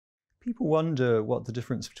People wonder what the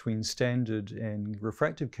difference between standard and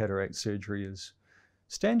refractive cataract surgery is.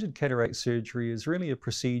 Standard cataract surgery is really a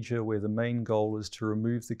procedure where the main goal is to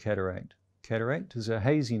remove the cataract. Cataract is a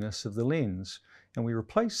haziness of the lens, and we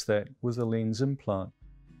replace that with a lens implant.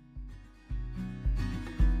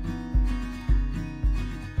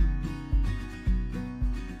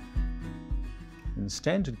 In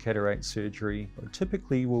standard cataract surgery,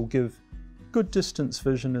 typically we'll give good distance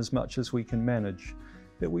vision as much as we can manage,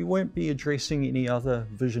 but we won't be addressing any other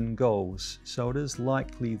vision goals, so it is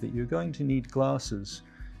likely that you're going to need glasses,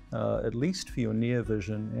 at least for your near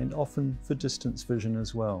vision and often for distance vision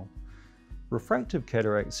as well. Refractive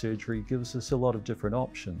cataract surgery gives us a lot of different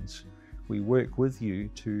options. We work with you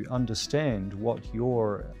to understand what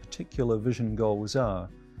your particular vision goals are.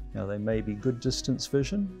 Now, they may be good distance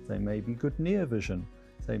vision, they may be good near vision,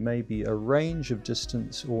 they may be a range of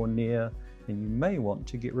distance or near, and you may want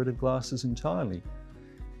to get rid of glasses entirely.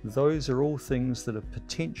 Those are all things that are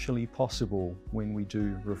potentially possible when we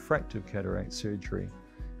do refractive cataract surgery.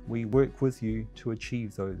 We work with you to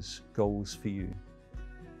achieve those goals for you.